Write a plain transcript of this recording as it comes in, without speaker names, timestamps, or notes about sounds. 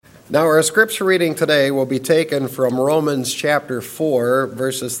Now, our scripture reading today will be taken from Romans chapter 4,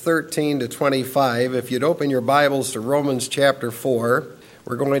 verses 13 to 25. If you'd open your Bibles to Romans chapter 4,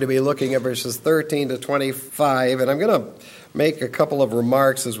 we're going to be looking at verses 13 to 25, and I'm going to make a couple of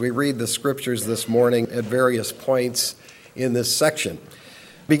remarks as we read the scriptures this morning at various points in this section.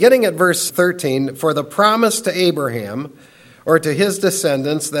 Beginning at verse 13, for the promise to Abraham, or to his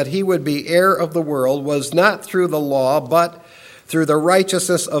descendants, that he would be heir of the world, was not through the law, but through the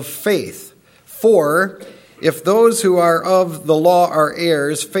righteousness of faith. For if those who are of the law are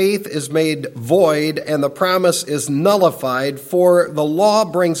heirs, faith is made void, and the promise is nullified, for the law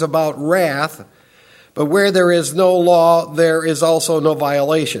brings about wrath, but where there is no law, there is also no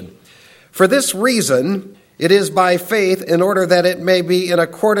violation. For this reason, it is by faith, in order that it may be in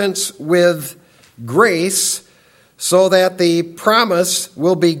accordance with grace, so that the promise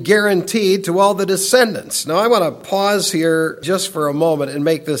will be guaranteed to all the descendants. Now, I want to pause here just for a moment and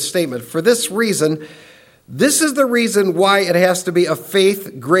make this statement. For this reason, this is the reason why it has to be a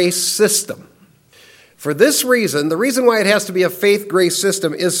faith-grace system. For this reason, the reason why it has to be a faith-grace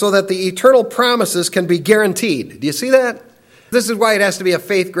system is so that the eternal promises can be guaranteed. Do you see that? This is why it has to be a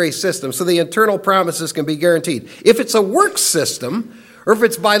faith-grace system, so the eternal promises can be guaranteed. If it's a work system, or if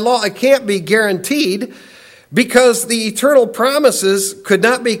it's by law, it can't be guaranteed, because the eternal promises could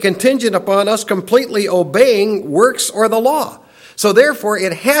not be contingent upon us completely obeying works or the law. So therefore,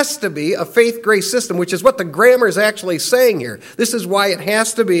 it has to be a faith-grace system, which is what the grammar is actually saying here. This is why it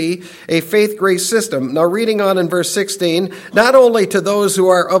has to be a faith-grace system. Now, reading on in verse 16, not only to those who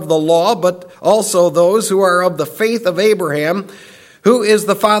are of the law, but also those who are of the faith of Abraham, who is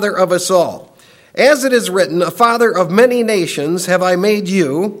the father of us all. As it is written, a father of many nations have I made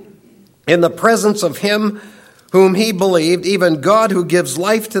you, in the presence of him whom he believed, even God who gives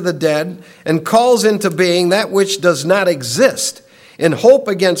life to the dead and calls into being that which does not exist. In hope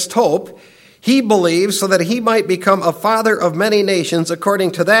against hope, he believed so that he might become a father of many nations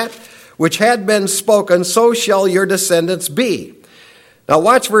according to that which had been spoken, so shall your descendants be. Now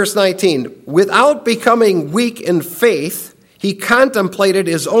watch verse 19. Without becoming weak in faith, he contemplated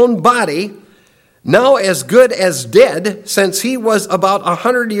his own body, now as good as dead, since he was about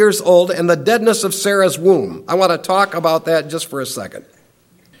 100 years old, and the deadness of Sarah's womb. I want to talk about that just for a second.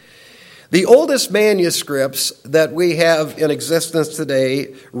 The oldest manuscripts that we have in existence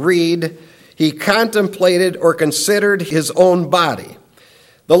today read, he contemplated or considered his own body.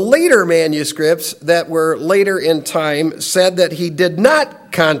 The later manuscripts that were later in time said that he did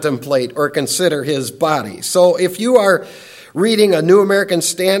not contemplate or consider his body. So if you are reading a New American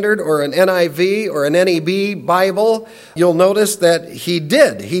Standard or an NIV or an NEB Bible, you'll notice that he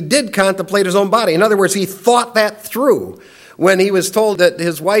did contemplate his own body. In other words, he thought that through. When he was told that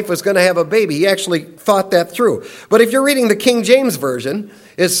his wife was going to have a baby, he actually thought that through. But if you're reading the King James Version,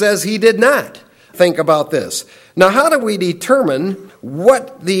 it says he did not think about this. Now, how do we determine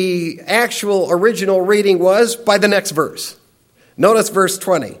what the actual original reading was? By the next verse. Notice verse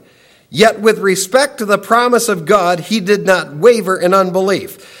 20. Yet with respect to the promise of God, he did not waver in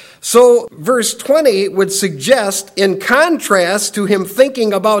unbelief. So verse 20 would suggest, in contrast to him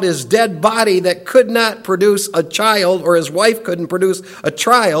thinking about his dead body that could not produce a child, or his wife couldn't produce a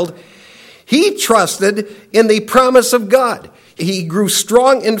child, he trusted in the promise of God. He grew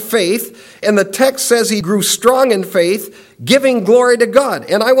strong in faith, and the text says he grew strong in faith, giving glory to God.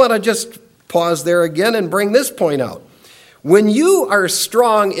 And I want to just pause there again and bring this point out. When you are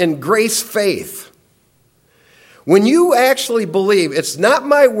strong in grace faith, when you actually believe it's not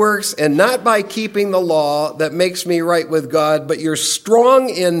my works and not by keeping the law that makes me right with God, but you're strong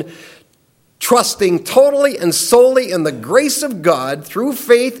in trusting totally and solely in the grace of God through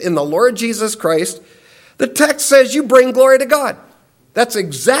faith in the Lord Jesus Christ, the text says you bring glory to God. That's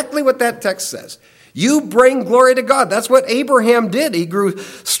exactly what that text says. You bring glory to God. That's what Abraham did. He grew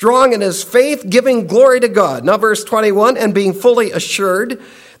strong in his faith, giving glory to God. Now, verse 21, and being fully assured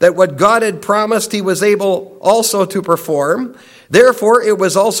that what God had promised he was able also to perform, therefore it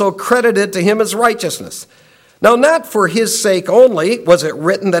was also credited to him as righteousness. Now, not for his sake only was it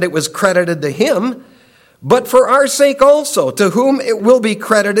written that it was credited to him, but for our sake also, to whom it will be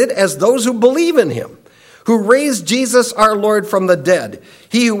credited as those who believe in him, who raised Jesus our Lord from the dead.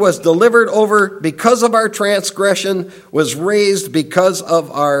 He who was delivered over because of our transgression was raised because of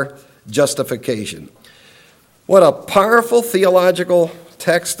our justification. What a powerful theological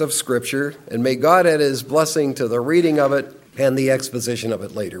text of Scripture, and may God add his blessing to the reading of it and the exposition of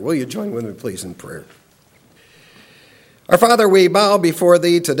it later. Will you join with me, please, in prayer? Our Father, we bow before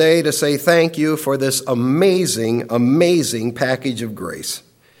thee today to say thank you for this amazing, amazing package of grace.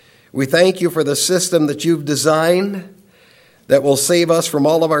 We thank you for the system that you've designed, that will save us from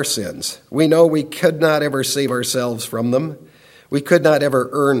all of our sins. We know we could not ever save ourselves from them. We could not ever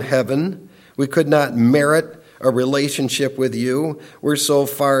earn heaven. We could not merit a relationship with you. We're so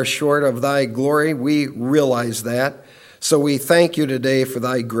far short of thy glory. We realize that. So we thank you today for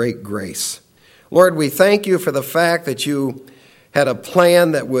thy great grace. Lord, we thank you for the fact that you had a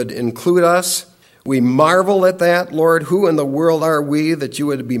plan that would include us. We marvel at that, Lord. Who in the world are we that you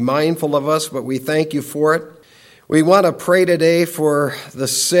would be mindful of us? But we thank you for it. We want to pray today for the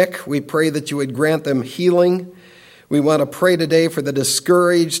sick. We pray that you would grant them healing. We want to pray today for the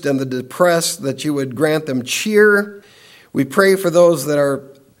discouraged and the depressed, that you would grant them cheer. We pray for those that are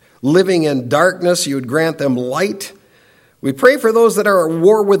living in darkness, you would grant them light. We pray for those that are at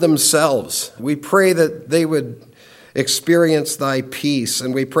war with themselves. We pray that they would experience thy peace,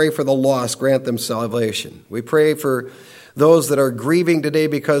 and we pray for the lost, grant them salvation. We pray for those that are grieving today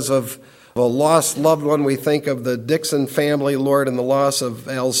because of a lost loved one. We think of the Dixon family, Lord, and the loss of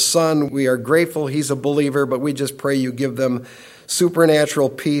Al's son. We are grateful he's a believer, but we just pray you give them supernatural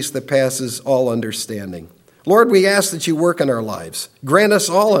peace that passes all understanding. Lord, we ask that you work in our lives. Grant us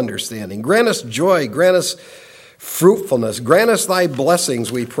all understanding. Grant us joy. Grant us fruitfulness. Grant us thy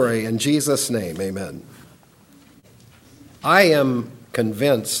blessings, we pray. In Jesus' name, amen. I am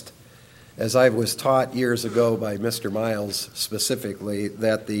convinced, as I was taught years ago by Mr. Miles specifically,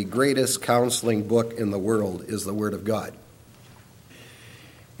 that the greatest counseling book in the world is the Word of God.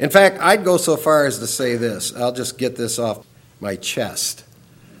 In fact, I'd go so far as to say this. I'll just get this off my chest.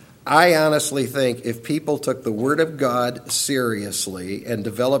 I honestly think if people took the Word of God seriously and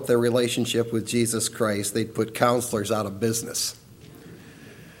developed their relationship with Jesus Christ, they'd put counselors out of business.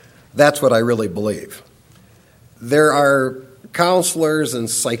 That's what I really believe. There are counselors and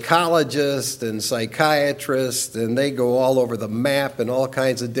psychologists and psychiatrists, and they go all over the map in all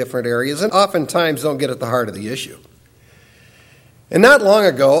kinds of different areas, and oftentimes don't get at the heart of the issue. And not long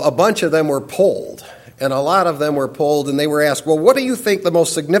ago, a bunch of them were polled, and a lot of them were polled, and they were asked, well, what do you think the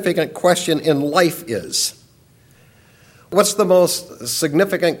most significant question in life is? What's the most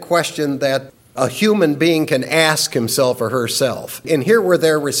significant question that a human being can ask himself or herself? And here were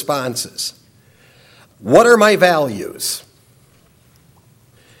their responses. What are my values?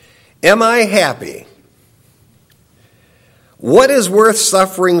 Am I happy? What is worth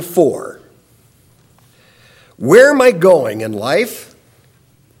suffering for? Where am I going in life?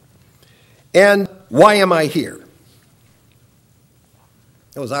 And why am I here?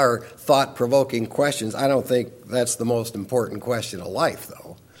 Those are thought-provoking questions. I don't think that's the most important question of life,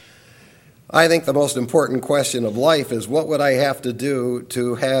 though. I think the most important question of life is, what would I have to do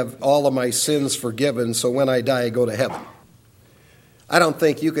to have all of my sins forgiven so when I die I go to heaven? I don't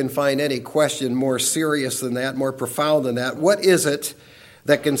think you can find any question more serious than that, more profound than that. What is it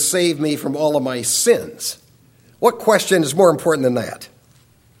that can save me from all of my sins? What question is more important than that?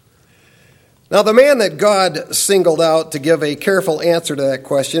 Now, the man that God singled out to give a careful answer to that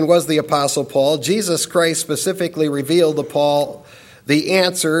question was the Apostle Paul. Jesus Christ specifically revealed to Paul the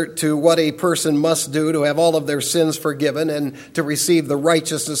answer to what a person must do to have all of their sins forgiven and to receive the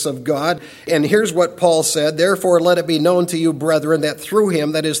righteousness of God. And here's what Paul said, therefore let it be known to you, brethren, that through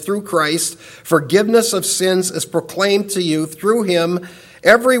him, that is through Christ, forgiveness of sins is proclaimed to you. Through him,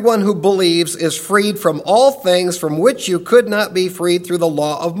 everyone who believes is freed from all things from which you could not be freed through the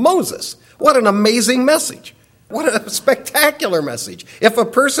law of Moses. What an amazing message. What a spectacular message. If a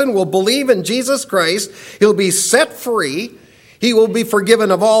person will believe in Jesus Christ, he'll be set free. He will be forgiven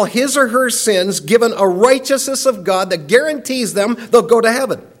of all his or her sins, given a righteousness of God that guarantees them they'll go to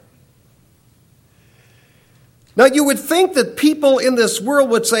heaven. Now, you would think that people in this world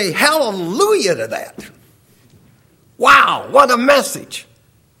would say, hallelujah to that. Wow, what a message.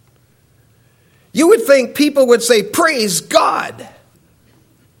 You would think people would say, praise God.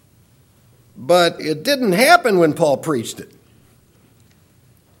 But it didn't happen when Paul preached it.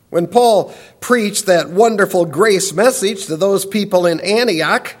 When Paul preached that wonderful grace message to those people in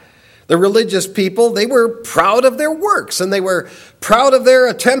Antioch, the religious people, they were proud of their works and they were proud of their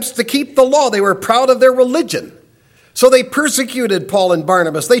attempts to keep the law. They were proud of their religion. So they persecuted Paul and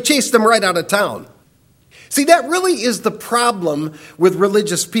Barnabas. They chased them right out of town. See, that really is the problem with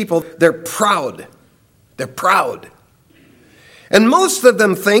religious people. They're proud. They're proud. And most of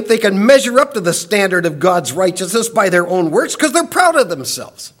them think they can measure up to the standard of God's righteousness by their own works because they're proud of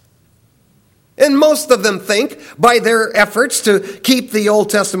themselves. And most of them think by their efforts to keep the Old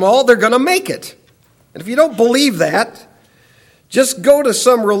Testament law, they're going to make it. And if you don't believe that, just go to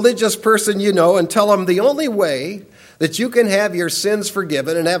some religious person you know and tell them the only way that you can have your sins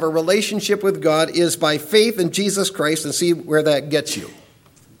forgiven and have a relationship with God is by faith in Jesus Christ, and see where that gets you.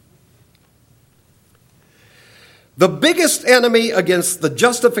 The biggest enemy against the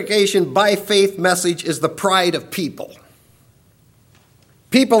justification by faith message is the pride of people.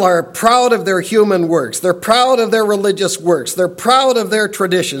 People are proud of their human works. They're proud of their religious works. They're proud of their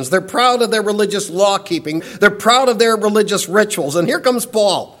traditions. They're proud of their religious law keeping. They're proud of their religious rituals. And here comes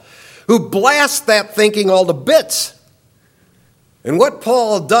Paul, who blasts that thinking all to bits. And what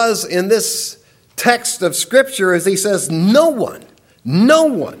Paul does in this text of Scripture is he says, no one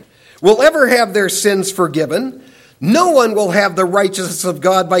will ever have their sins forgiven. No one will have the righteousness of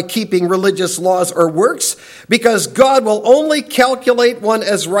God by keeping religious laws or works, because God will only calculate one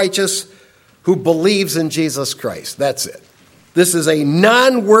as righteous who believes in Jesus Christ. That's it. This is a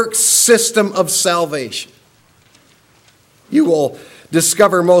non-work system of salvation. You will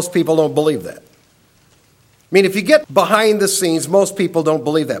discover most people don't believe that. I mean, if you get behind the scenes, most people don't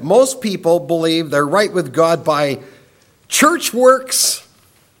believe that. Most people believe they're right with God by church works,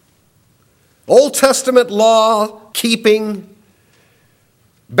 Old Testament law keeping,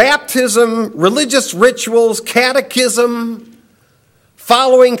 baptism, religious rituals, catechism,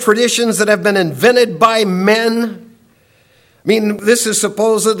 following traditions that have been invented by men. I mean, this is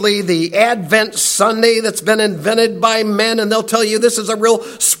supposedly the Advent Sunday that's been invented by men, and they'll tell you this is a real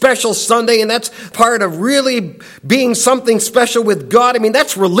special Sunday, and that's part of really being something special with God. I mean,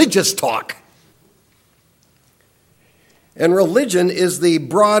 that's religious talk. And religion is the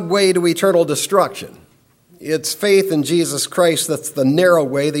broad way to eternal destruction. It's faith in Jesus Christ that's the narrow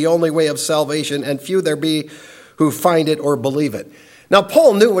way, the only way of salvation, and few there be who find it or believe it. Now,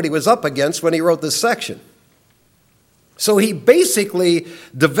 Paul knew what he was up against when he wrote this section. So he basically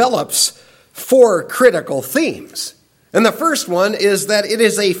develops 4 critical themes. And the first one is that it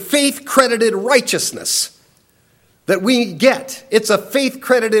is a faith-credited righteousness that we get. It's a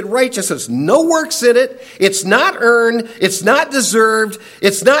faith-credited righteousness. No works in it. It's not earned. It's not deserved.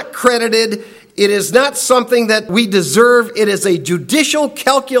 It's not credited. It is not something that we deserve. It is a judicial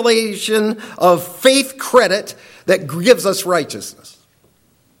calculation of faith credit that gives us righteousness.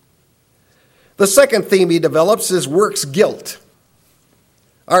 The second theme he develops is works guilt.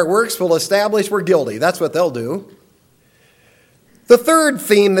 Our works will establish we're guilty. That's what they'll do. The third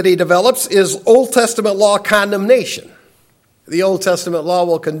theme that he develops is Old Testament law condemnation. The Old Testament law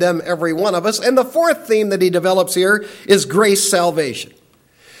will condemn every one of us. And the fourth theme that he develops here is grace salvation.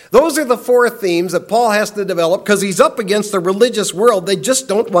 Those are the 4 themes that Paul has to develop because he's up against the religious world. They just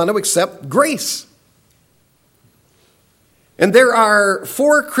don't want to accept grace. And there are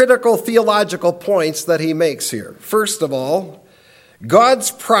 4 critical theological points that he makes here. First of all, God's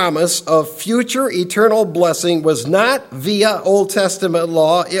promise of future eternal blessing was not via Old Testament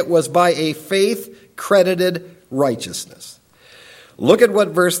law. It was by a faith-credited righteousness. Look at what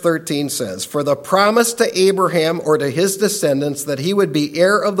verse 13 says. For the promise to Abraham or to his descendants that he would be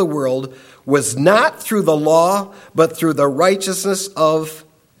heir of the world was not through the law, but through the righteousness of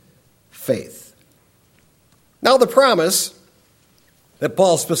faith. Now the promise that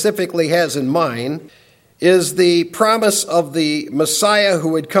Paul specifically has in mind is the promise of the Messiah who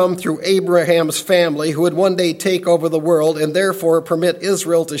would come through Abraham's family, who would one day take over the world and therefore permit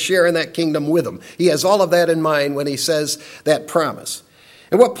Israel to share in that kingdom with him. He has all of that in mind when he says that promise.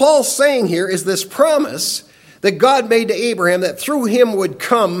 And what Paul's saying here is this promise that God made to Abraham, that through him would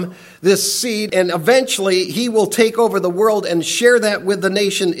come this seed, and eventually he will take over the world and share that with the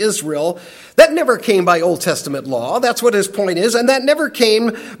nation Israel. That never came by Old Testament law. That's what his point is. And that never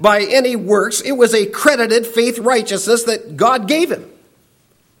came by any works. It was a credited faith righteousness that God gave him.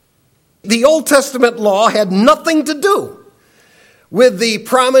 The Old Testament law had nothing to do with the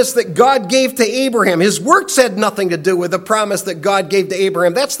promise that God gave to Abraham. His works had nothing to do with the promise that God gave to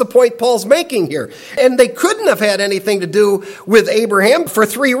Abraham. That's the point Paul's making here. And they couldn't have had anything to do with Abraham for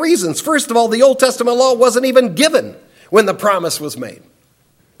 3 reasons. First of all, the Old Testament law wasn't even given when the promise was made.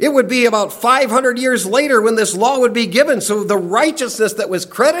 It would be about 500 years later when this law would be given. So the righteousness that was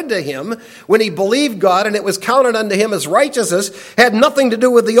credited to him when he believed God and it was counted unto him as righteousness had nothing to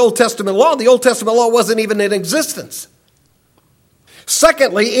do with the Old Testament law. The Old Testament law wasn't even in existence.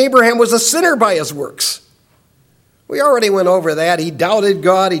 Secondly, Abraham was a sinner by his works. We already went over that. He doubted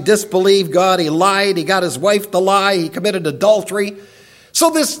God. He disbelieved God. He lied. He got his wife to lie. He committed adultery. So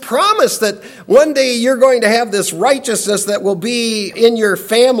this promise that one day you're going to have this righteousness that will be in your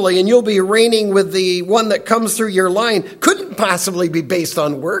family and you'll be reigning with the one that comes through your line couldn't possibly be based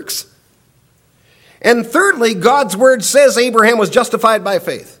on works. And thirdly, God's word says Abraham was justified by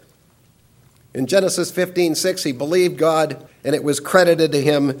faith. In Genesis 15:6, he believed God and it was credited to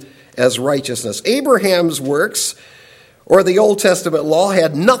him as righteousness. Abraham's works, or the Old Testament law,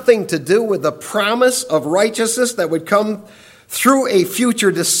 had nothing to do with the promise of righteousness that would come through a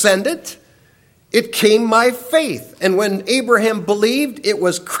future descendant. It came by faith. And when Abraham believed, it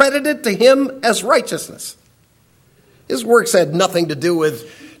was credited to him as righteousness. His works had nothing to do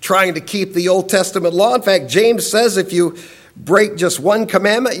with trying to keep the Old Testament law. In fact, James says if you break just one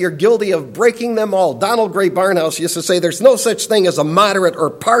commandment, you're guilty of breaking them all. Donald Gray Barnhouse used to say there's no such thing as a moderate or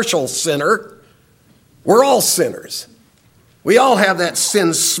partial sinner. We're all sinners. We all have that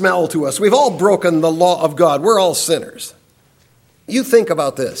sin smell to us. We've all broken the law of God. We're all sinners. You think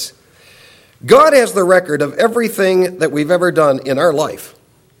about this. God has the record of everything that we've ever done in our life.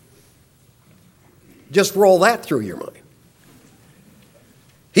 Just roll that through your mind.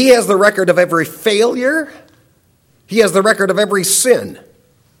 He has the record of every failure. He has the record of every sin.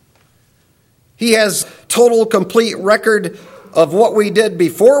 He has total, complete record of what we did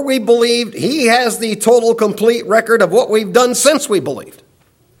before we believed. He has the total, complete record of what we've done since we believed.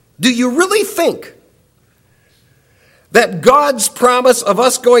 Do you really think that God's promise of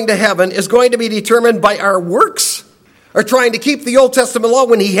us going to heaven is going to be determined by our works or trying to keep the Old Testament law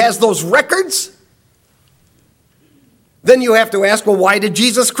when he has those records? Then you have to ask, well, why did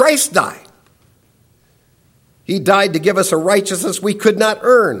Jesus Christ die? He died to give us a righteousness we could not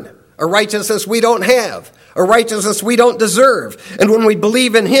earn, a righteousness we don't have, a righteousness we don't deserve. And when we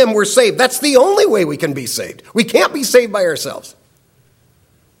believe in him, we're saved. That's the only way we can be saved. We can't be saved by ourselves.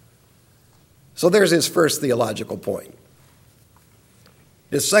 So there's his first theological point.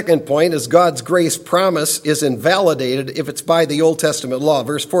 His second point is God's grace promise is invalidated if it's by the Old Testament law.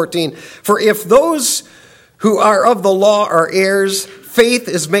 Verse 14, for if those who are of the law are heirs, faith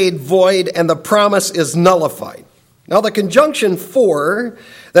is made void and the promise is nullified. Now the conjunction for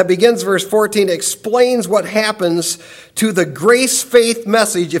that begins verse 14 explains what happens to the grace-faith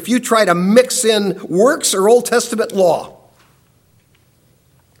message if you try to mix in works or Old Testament law.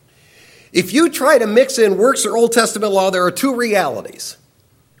 If you try to mix in works or Old Testament law, there are two realities.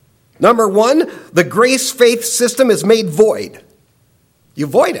 Number one, the grace-faith system is made void. You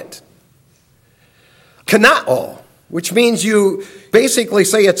void it. Kanao, which means you basically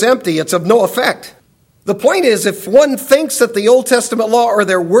say it's empty, it's of no effect. The point is, if one thinks that the Old Testament law or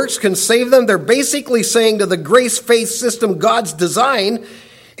their works can save them, they're basically saying to the grace-faith system God's design,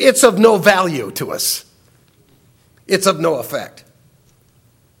 it's of no value to us. It's of no effect.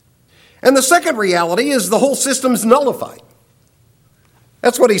 And the second reality is the whole system's nullified.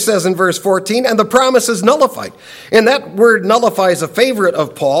 That's what he says in verse 14, and the promise is nullified. And that word nullify is a favorite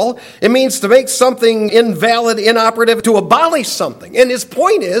of Paul. It means to make something invalid, inoperative, to abolish something. And his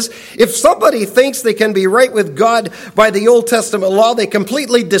point is, if somebody thinks they can be right with God by the Old Testament law, they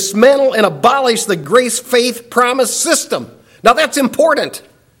completely dismantle and abolish the grace, faith, promise system. Now that's important.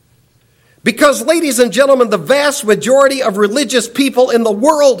 Because, ladies and gentlemen, the vast majority of religious people in the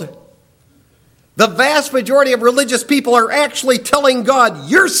world, the vast majority of religious people are actually telling God,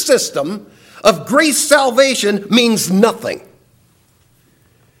 your system of grace salvation means nothing.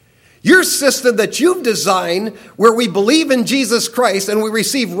 Your system that you've designed where we believe in Jesus Christ and we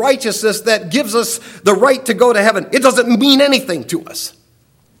receive righteousness that gives us the right to go to heaven, it doesn't mean anything to us.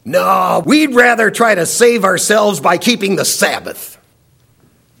 No, we'd rather try to save ourselves by keeping the Sabbath.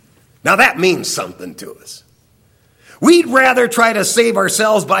 Now that means something to us. We'd rather try to save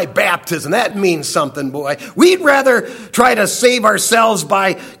ourselves by baptism. That means something, boy. We'd rather try to save ourselves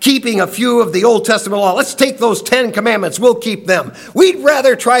by keeping a few of the Old Testament law. Let's take those 10 commandments. We'll keep them. We'd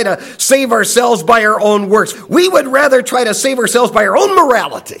rather try to save ourselves by our own works. We would rather try to save ourselves by our own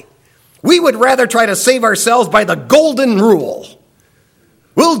morality. We would rather try to save ourselves by the golden rule.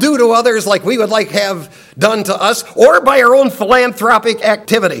 We'll do to others like we would like have done to us, or by our own philanthropic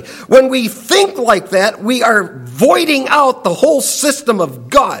activity. When we think like that, we are voiding out the whole system of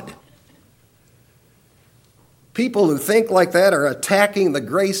God. People who think like that are attacking the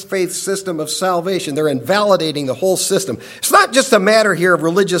grace-faith system of salvation. They're invalidating the whole system. It's not just a matter here of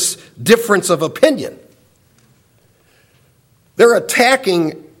religious difference of opinion. They're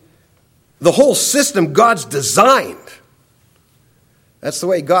attacking the whole system God's designed. That's the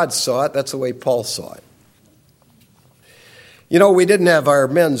way God saw it. That's the way Paul saw it. You know, we didn't have our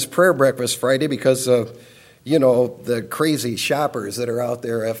men's prayer breakfast Friday because of, the crazy shoppers that are out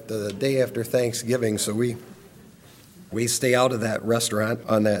there after the day after Thanksgiving. So we stay out of that restaurant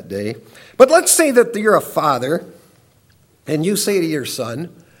on that day. But let's say that you're a father and you say to your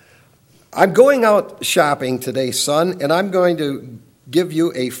son, I'm going out shopping today, son, and I'm going to give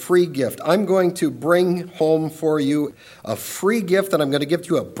you a free gift. I'm going to bring home for you a free gift, and I'm going to give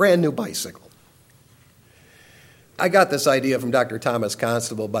you a brand new bicycle. I got this idea from Dr. Thomas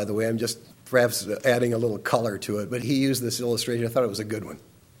Constable, by the way. I'm just perhaps adding a little color to it, but he used this illustration. I thought it was a good one.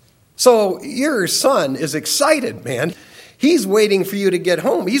 So your son is excited, man. He's waiting for you to get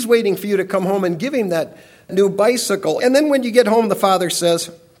home. He's waiting for you to come home and give him that new bicycle. And then when you get home, the father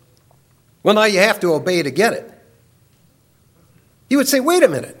says, well, now you have to obey to get it. You would say, wait a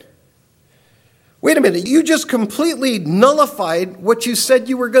minute. Wait a minute. You just completely nullified what you said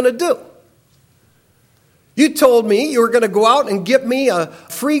you were going to do. You told me you were going to go out and get me a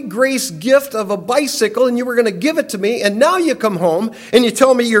free grace gift of a bicycle, and you were going to give it to me, and now you come home and you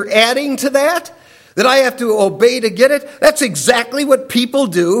tell me you're adding to that I have to obey to get it? That's exactly what people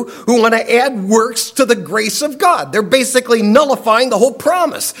do who want to add works to the grace of God. They're basically nullifying the whole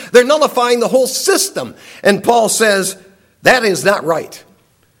promise. They're nullifying the whole system. And Paul says, that is not right.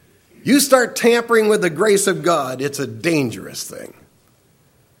 You start tampering with the grace of God, it's a dangerous thing.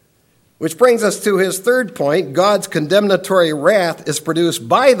 Which brings us to his third point. God's condemnatory wrath is produced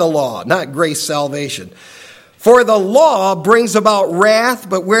by the law, not grace salvation. For the law brings about wrath,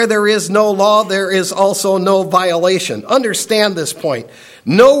 but where there is no law, there is also no violation. Understand this point.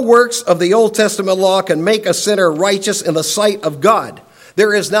 No works of the Old Testament law can make a sinner righteous in the sight of God.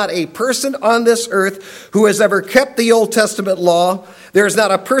 There is not a person on this earth who has ever kept the Old Testament law. There is not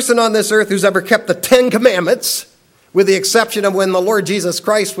a person on this earth who's ever kept the 10 Commandments, with the exception of when the Lord Jesus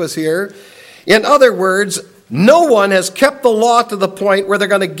Christ was here. In other words, no one has kept the law to the point where they're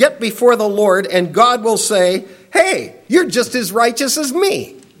going to get before the Lord and God will say, hey, you're just as righteous as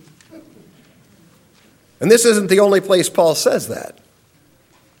me. And this isn't the only place Paul says that.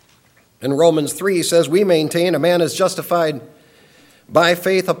 In Romans 3, he says, we maintain a man is justified by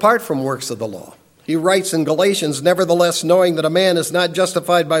faith apart from works of the law. He writes in Galatians, nevertheless, knowing that a man is not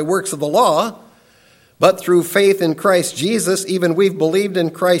justified by works of the law, but through faith in Christ Jesus, even we've believed in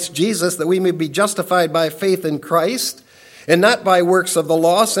Christ Jesus, that we may be justified by faith in Christ, and not by works of the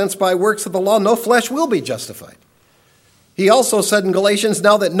law, since by works of the law no flesh will be justified. He also said in Galatians,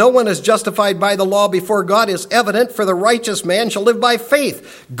 now that no one is justified by the law before God is evident, for the righteous man shall live by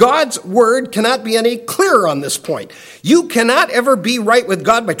faith. God's word cannot be any clearer on this point. You cannot ever be right with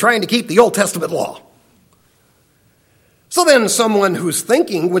God by trying to keep the Old Testament law. So then someone who's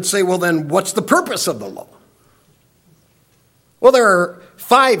thinking would say, well then, what's the purpose of the law? Well, there are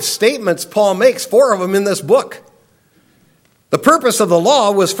 5 statements Paul makes, 4 of them in this book. The purpose of the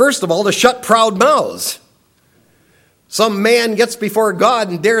law was, first of all, to shut proud mouths. Some man gets before God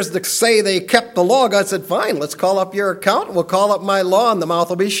and dares to say they kept the law. God said, fine, let's call up your account. We'll call up my law and the mouth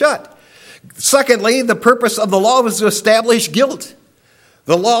will be shut. Secondly, the purpose of the law was to establish guilt.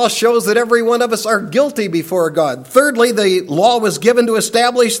 The law shows that every one of us are guilty before God. Thirdly, the law was given to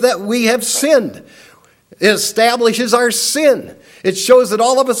establish that we have sinned. It establishes our sin. It shows that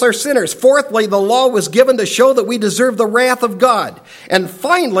all of us are sinners. Fourthly, the law was given to show that we deserve the wrath of God. And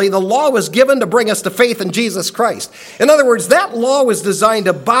finally, the law was given to bring us to faith in Jesus Christ. In other words, that law was designed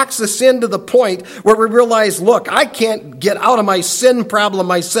to box us in to the point where we realize, look, I can't get out of my sin problem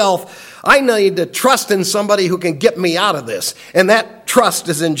myself. I need to trust in somebody who can get me out of this. And that trust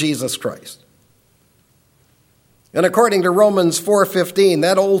is in Jesus Christ. And according to Romans 4:15,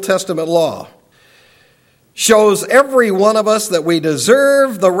 that Old Testament law shows every one of us that we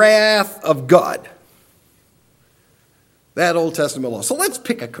deserve the wrath of God. That Old Testament law. So let's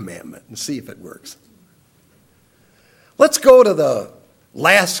pick a commandment and see if it works. Let's go to the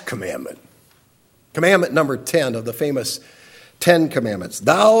last commandment. Commandment number 10 of the famous 10 Commandments.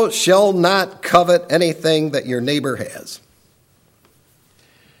 Thou shalt not covet anything that your neighbor has.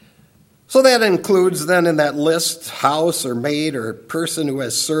 So that includes then in that list house or maid or person who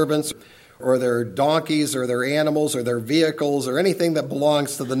has servants or their donkeys or their animals or their vehicles or anything that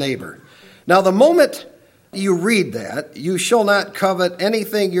belongs to the neighbor. Now the moment you read that, you shall not covet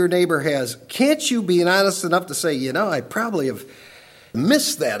anything your neighbor has, can't you be honest enough to say, I probably have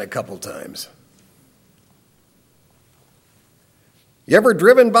missed that a couple times? You ever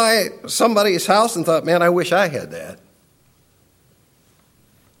driven by somebody's house and thought, man, I wish I had that?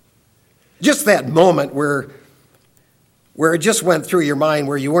 Just that moment where it just went through your mind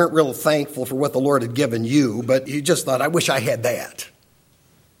where you weren't real thankful for what the Lord had given you, but you just thought, I wish I had that.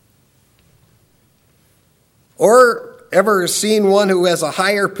 Or ever seen one who has a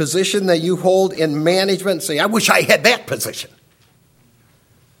higher position that you hold in management and say, I wish I had that position?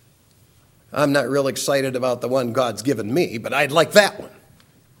 I'm not real excited about the one God's given me, but I'd like that one.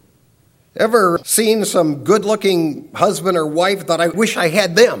 Ever seen some good-looking husband or wife that I wish I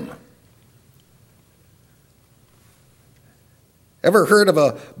had them? Ever heard of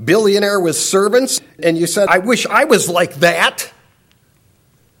a billionaire with servants and you said, I wish I was like that?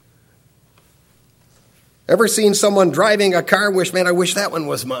 Ever seen someone driving a car and wish, man, I wish that one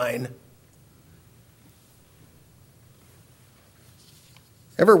was mine?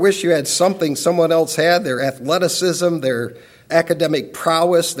 Ever wish you had something someone else had? Their athleticism, their academic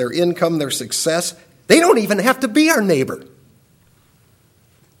prowess, their income, their success. They don't even have to be our neighbor.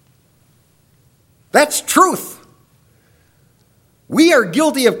 That's truth. We are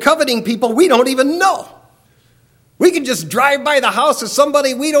guilty of coveting people we don't even know. We can just drive by the house of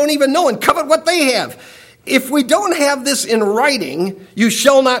somebody we don't even know and covet what they have. If we don't have this in writing, you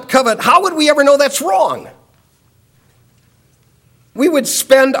shall not covet, how would we ever know that's wrong? We would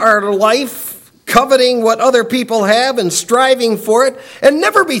spend our life coveting what other people have and striving for it and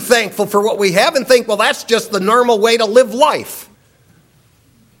never be thankful for what we have and think, well, that's just the normal way to live life.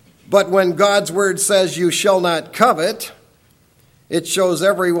 But when God's word says you shall not covet, it shows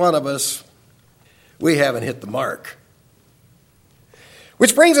every one of us we haven't hit the mark.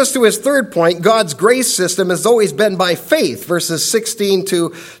 Which brings us to his third point. God's grace system has always been by faith, verses 16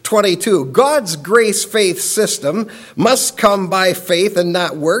 to 22. God's grace faith system must come by faith and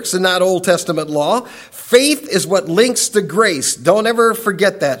not works and not Old Testament law. Faith is what links to grace. Don't ever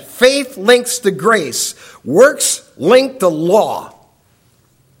forget that. Faith links to grace. Works link to law.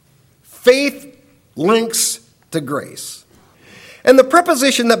 Faith links to grace. And the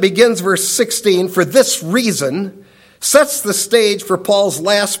preposition that begins verse 16, for this reason, sets the stage for Paul's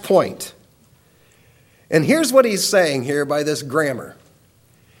last point. And here's what he's saying here by this grammar.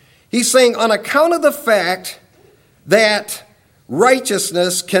 He's saying, on account of the fact that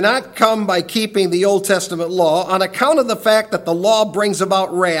righteousness cannot come by keeping the Old Testament law, on account of the fact that the law brings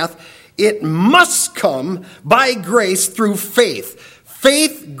about wrath, it must come by grace through faith.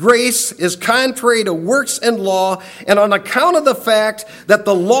 Faith, grace is contrary to works and law, and on account of the fact that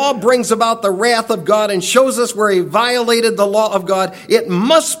the law brings about the wrath of God and shows us where he violated the law of God, it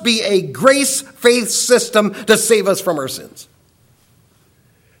must be a grace-faith system to save us from our sins.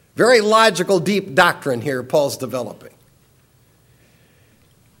 Very logical, deep doctrine here Paul's developing.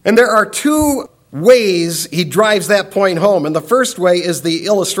 And there are two ways he drives that point home, and the first way is the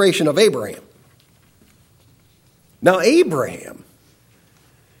illustration of Abraham. Now, Abraham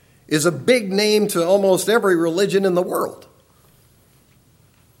is a big name to almost every religion in the world.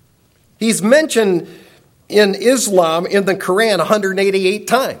 He's mentioned in Islam in the Quran 188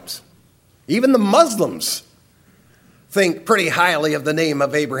 times. Even the Muslims think pretty highly of the name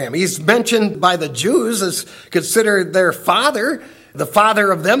of Abraham. He's mentioned by the Jews as considered their father, the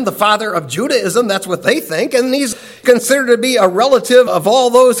father of them, the father of Judaism. That's what they think. And he's considered to be a relative of all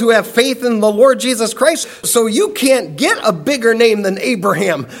those who have faith in the Lord Jesus Christ. So you can't get a bigger name than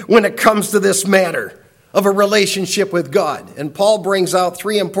Abraham when it comes to this matter of a relationship with God. And Paul brings out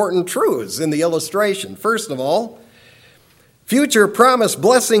three important truths in the illustration. First of all, future promised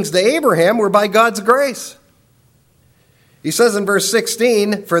blessings to Abraham were by God's grace. He says in verse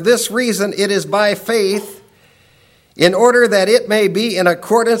 16, for this reason it is by faith, in order that it may be in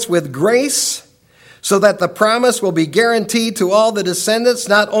accordance with grace, so that the promise will be guaranteed to all the descendants,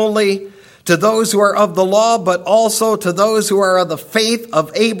 not only to those who are of the law, but also to those who are of the faith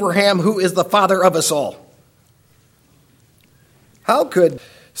of Abraham, who is the father of us all. How could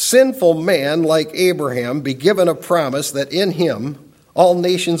sinful man like Abraham be given a promise that in him all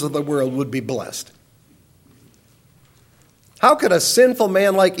nations of the world would be blessed? How could a sinful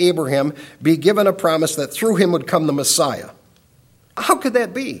man like Abraham be given a promise that through him would come the Messiah? How could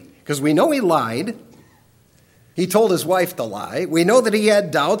that be? Because we know he lied. He told his wife to lie. We know that he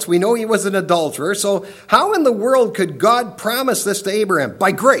had doubts. We know he was an adulterer. So how in the world could God promise this to Abraham?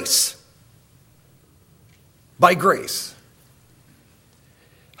 By grace. By grace.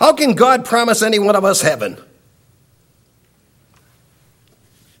 How can God promise any one of us heaven?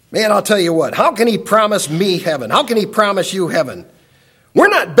 Man, I'll tell you what, how can he promise me heaven? How can he promise you heaven? We're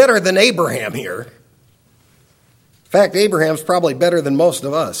not better than Abraham here. In fact, Abraham's probably better than most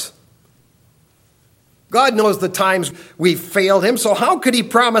of us. God knows the times we've failed him, so how could he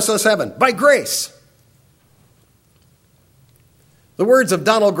promise us heaven? By grace. The words of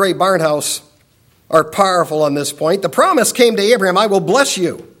Donald Gray Barnhouse are powerful on this point. The promise came to Abraham, I will bless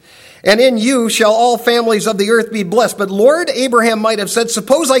you. And in you shall all families of the earth be blessed. But Lord, Abraham might have said,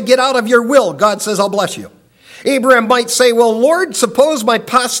 suppose I get out of your will. God says, I'll bless you. Abraham might say, well, Lord, suppose my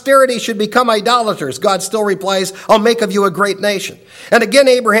posterity should become idolaters. God still replies, I'll make of you a great nation. And again,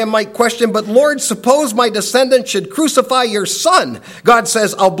 Abraham might question, but Lord, suppose my descendants should crucify your son. God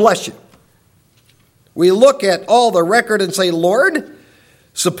says, I'll bless you. We look at all the record and say, Lord,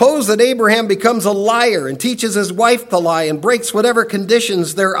 suppose that Abraham becomes a liar and teaches his wife to lie and breaks whatever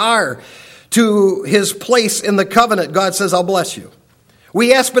conditions there are to his place in the covenant. God says, I'll bless you.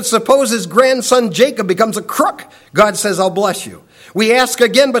 We ask, but suppose his grandson Jacob becomes a crook. God says, I'll bless you. We ask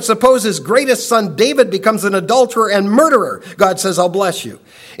again, but suppose his greatest son David becomes an adulterer and murderer. God says, I'll bless you.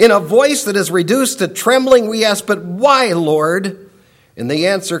 In a voice that is reduced to trembling, we ask, but why, Lord? And the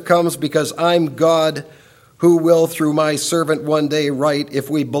answer comes, because I'm God who will through my servant one day write, if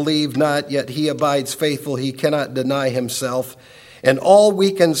we believe not, yet he abides faithful, he cannot deny himself. And all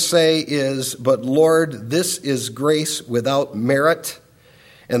we can say is, but Lord, this is grace without merit.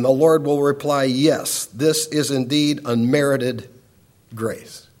 And the Lord will reply, yes, this is indeed unmerited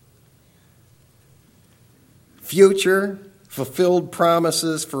grace. Future fulfilled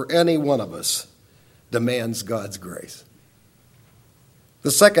promises for any one of us demands God's grace.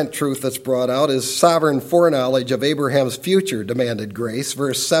 The second truth that's brought out is sovereign foreknowledge of Abraham's future demanded grace.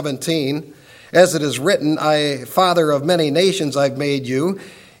 Verse 17, as it is written, I, father of many nations, I've made you,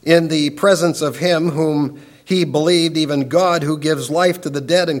 in the presence of him whom he believed, even God, who gives life to the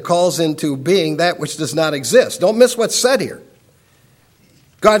dead and calls into being that which does not exist. Don't miss what's said here.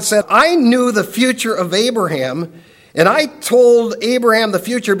 God said, I knew the future of Abraham, and I told Abraham the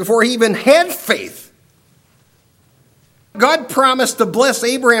future before he even had faith. God promised to bless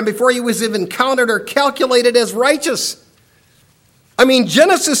Abraham before he was even counted or calculated as righteous. I mean,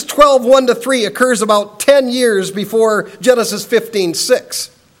 Genesis 12, 1-3 occurs about 10 years before Genesis 15,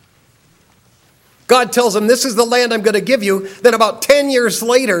 6. God tells him, this is the land I'm going to give you. Then about 10 years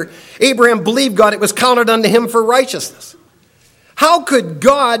later, Abraham believed God. It was counted unto him for righteousness. How could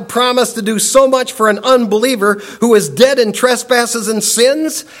God promise to do so much for an unbeliever who is dead in trespasses and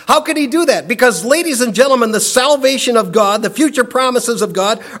sins? How could he do that? Because, ladies and gentlemen, the salvation of God, the future promises of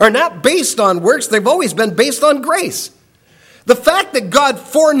God, are not based on works. They've always been based on grace. The fact that God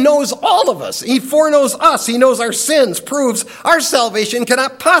foreknows all of us, he foreknows us, he knows our sins, proves our salvation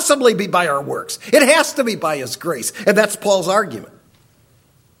cannot possibly be by our works. It has to be by his grace. And that's Paul's argument.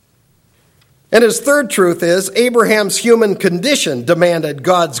 And his third truth is Abraham's human condition demanded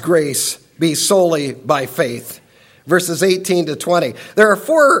God's grace be solely by faith. Verses 18-20. There are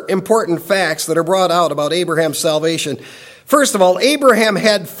four important facts that are brought out about Abraham's salvation. First of all, Abraham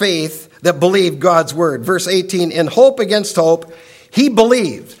had faith that believed God's word. Verse 18, in hope against hope, he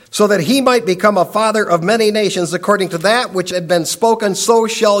believed, so that he might become a father of many nations, according to that which had been spoken, so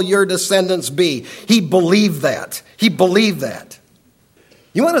shall your descendants be. He believed that. He believed that.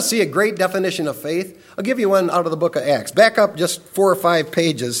 You want to see a great definition of faith? I'll give you one out of the book of Acts. Back up just 4 or 5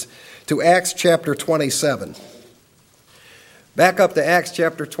 pages to Acts chapter 27. Back up to Acts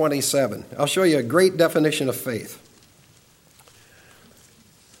chapter 27. I'll show you a great definition of faith.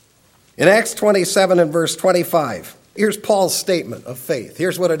 In Acts 27 and verse 25, here's Paul's statement of faith.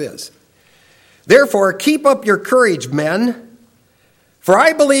 Here's what it is. Therefore, keep up your courage, men, for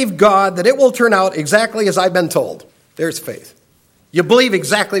I believe God that it will turn out exactly as I've been told. There's faith. You believe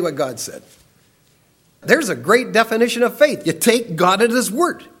exactly what God said. There's a great definition of faith. You take God at his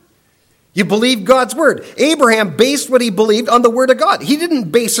word. You believe God's word. Abraham based what he believed on the word of God. He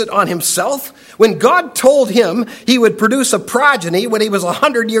didn't base it on himself. When God told him he would produce a progeny when he was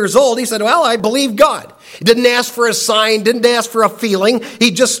 100 years old, he said, well, I believe God. He didn't ask for a sign, didn't ask for a feeling.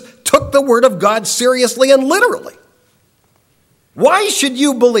 He just took the word of God seriously and literally. Why should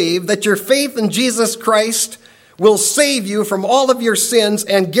you believe that your faith in Jesus Christ will save you from all of your sins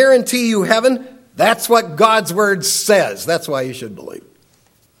and guarantee you heaven? That's what God's word says. That's why you should believe.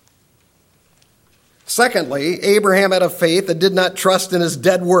 Secondly, Abraham had a faith that did not trust in his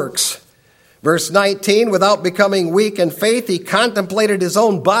dead works. Verse 19, without becoming weak in faith, he contemplated his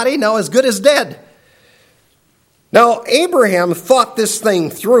own body, now as good as dead. Now, Abraham thought this thing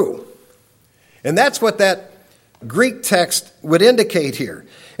through. And that's what that Greek text would indicate here.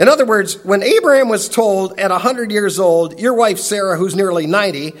 In other words, when Abraham was told at 100 years old, your wife Sarah, who's nearly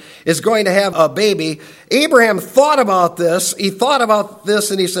 90, is going to have a baby, Abraham thought about this. He thought about this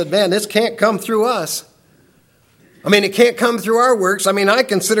and he said, man, this can't come through us. I mean, it can't come through our works. I mean, I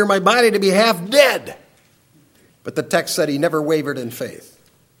consider my body to be half dead. But the text said he never wavered in faith.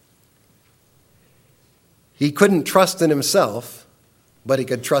 He couldn't trust in himself, but he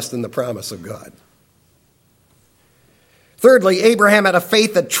could trust in the promise of God. Thirdly, Abraham had a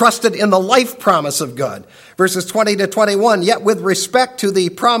faith that trusted in the life promise of God. Verses 20-21, yet with respect to the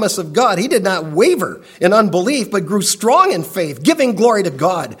promise of God, he did not waver in unbelief, but grew strong in faith, giving glory to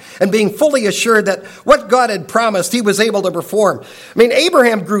God, and being fully assured that what God had promised, he was able to perform. I mean,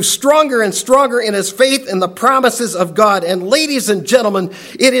 Abraham grew stronger and stronger in his faith in the promises of God. And ladies and gentlemen,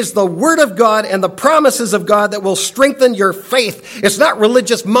 it is the word of God and the promises of God that will strengthen your faith. It's not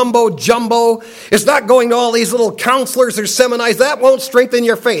religious mumbo jumbo. It's not going to all these little counselors or Seminize, that won't strengthen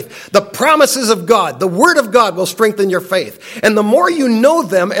your faith. The promises of God, the Word of God will strengthen your faith. And the more you know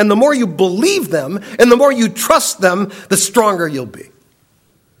them, and the more you believe them, and the more you trust them, the stronger you'll be.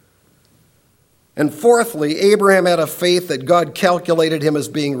 And fourthly, Abraham had a faith that God calculated him as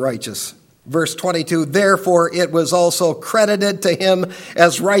being righteous. Verse 22, therefore it was also credited to him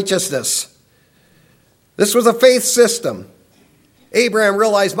as righteousness. This was a faith system. Abraham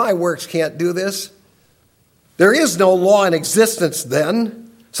realized, my works can't do this. There is no law in existence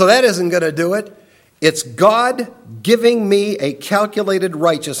then, so that isn't going to do it. It's God giving me a calculated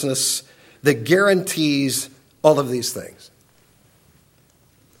righteousness that guarantees all of these things.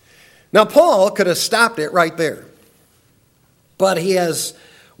 Now, Paul could have stopped it right there. But he has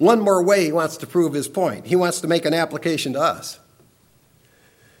one more way he wants to prove his point. He wants to make an application to us.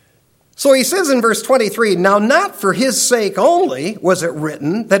 So he says in verse 23, now not for his sake only was it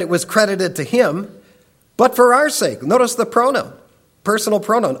written that it was credited to him, but for our sake. Notice the pronoun, personal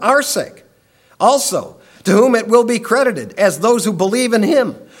pronoun, our sake. Also, to whom it will be credited as those who believe in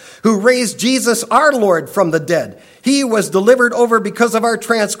him, who raised Jesus our Lord from the dead. He was delivered over because of our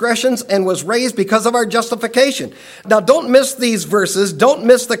transgressions and was raised because of our justification. Now don't miss these verses. Don't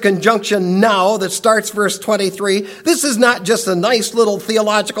miss the conjunction now that starts verse 23. This is not just a nice little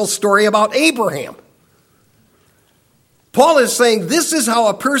theological story about Abraham. Paul is saying this is how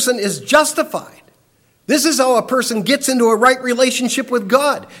a person is justified. This is how a person gets into a right relationship with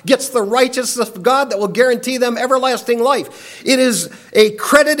God, gets the righteousness of God that will guarantee them everlasting life. It is a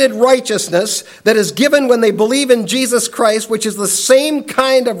credited righteousness that is given when they believe in Jesus Christ, which is the same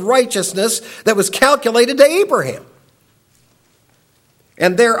kind of righteousness that was calculated to Abraham.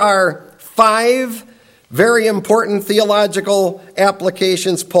 And there are 5 very important theological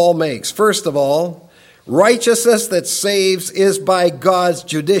applications Paul makes. First of all, righteousness that saves is by God's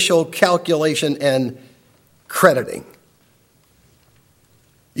judicial calculation and crediting.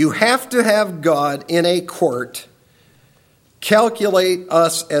 You have to have God in a court calculate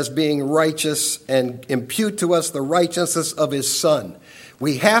us as being righteous and impute to us the righteousness of his Son.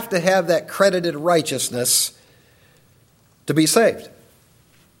 We have to have that credited righteousness to be saved.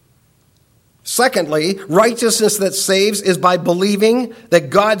 Secondly, righteousness that saves is by believing that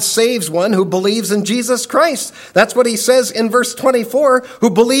God saves one who believes in Jesus Christ. That's what he says in verse 24,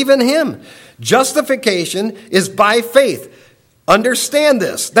 who believe in him. Justification is by faith. Understand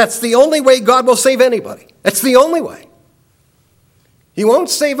this. That's the only way God will save anybody. That's the only way. He won't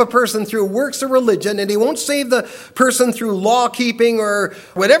save a person through works of religion, and he won't save the person through law keeping or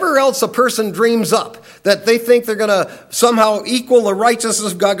whatever else a person dreams up, that they think they're going to somehow equal the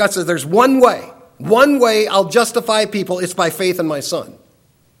righteousness of God. God says there's one way I'll justify people. It's by faith in my Son.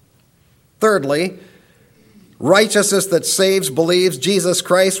 Thirdly, righteousness that saves believes Jesus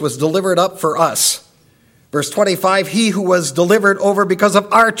Christ was delivered up for us. Verse 25, he who was delivered over because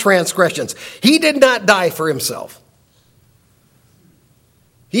of our transgressions. He did not die for himself.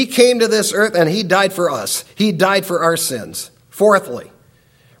 He came to this earth and he died for us. He died for our sins. Fourthly,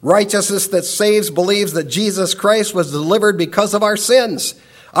 righteousness that saves believes that Jesus Christ was delivered because of our sins.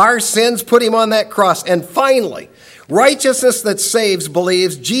 Our sins put him on that cross. And finally, righteousness that saves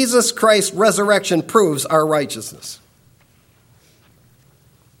believes Jesus Christ's resurrection proves our righteousness.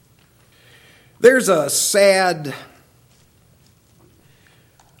 There's a sad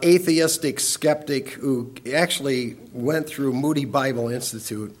atheistic skeptic who actually went through Moody Bible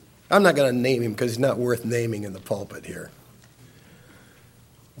Institute. I'm not going to name him because he's not worth naming in the pulpit here.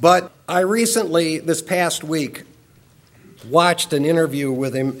 But I recently, this past week, watched an interview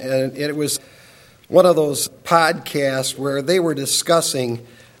with him, and it was one of those podcasts where they were discussing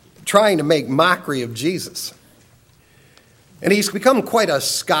trying to make mockery of Jesus. And he's become quite a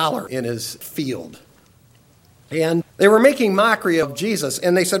scholar in his field. And they were making mockery of Jesus,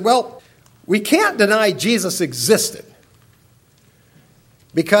 and they said, well, we can't deny Jesus existed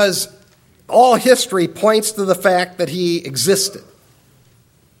because all history points to the fact that he existed.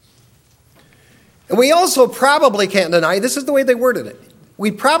 And we also probably can't deny, this is the way they worded it,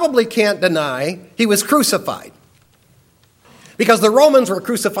 we probably can't deny he was crucified because the Romans were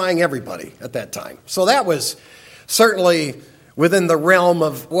crucifying everybody at that time. So that was certainly within the realm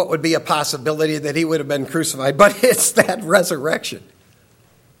of what would be a possibility that he would have been crucified. But it's that resurrection.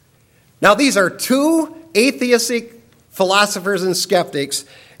 Now, these are 2 atheistic philosophers and skeptics,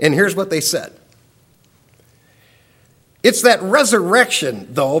 and here's what they said. It's that resurrection,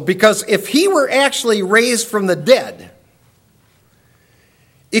 though, because if he were actually raised from the dead,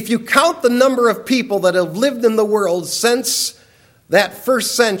 if you count the number of people that have lived in the world since that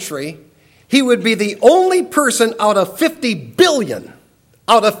first century, he would be the only person out of 50 billion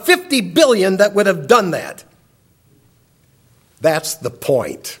that would have done that. That's the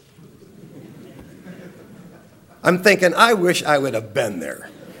point. I'm thinking, I wish I would have been there.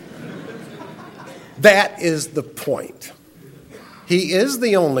 That is the point. He is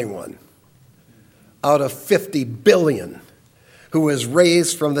the only one out of 50 billion who was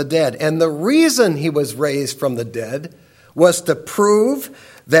raised from the dead. And the reason he was raised from the dead was to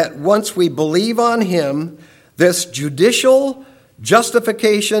prove that once we believe on him, this judicial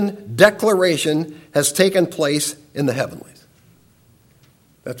justification declaration has taken place in the heavenlies.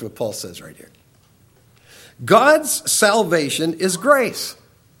 That's what Paul says right here. God's salvation is grace.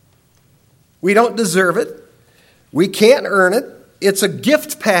 We don't deserve it. We can't earn it. It's a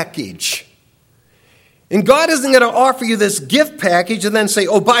gift package. And God isn't going to offer you this gift package and then say,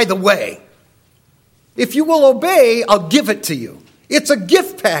 oh, by the way, if you will obey, I'll give it to you. It's a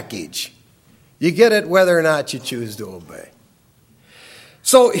gift package. You get it whether or not you choose to obey.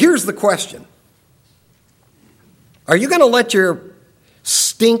 So here's the question. Are you going to let your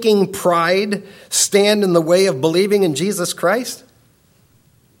stinking pride stand in the way of believing in Jesus Christ?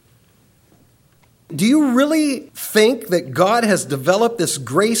 Do you really think that God has developed this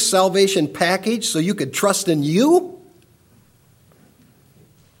grace salvation package so you could trust in you?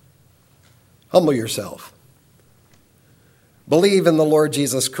 Humble yourself. Believe in the Lord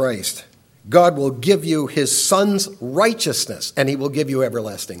Jesus Christ. God will give you his Son's righteousness, and he will give you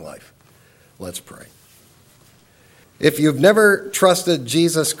everlasting life. Let's pray. If you've never trusted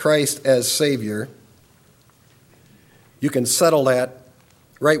Jesus Christ as Savior, you can settle that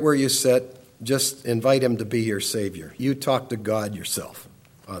right where you sit. Just invite him to be your Savior. You talk to God yourself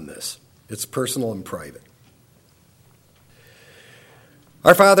on this. It's personal and private.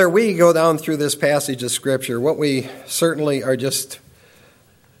 Our Father, we go down through this passage of Scripture. What we certainly are just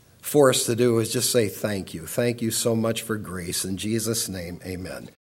forced to do is just say thank you. Thank you so much for grace. In Jesus' name, amen.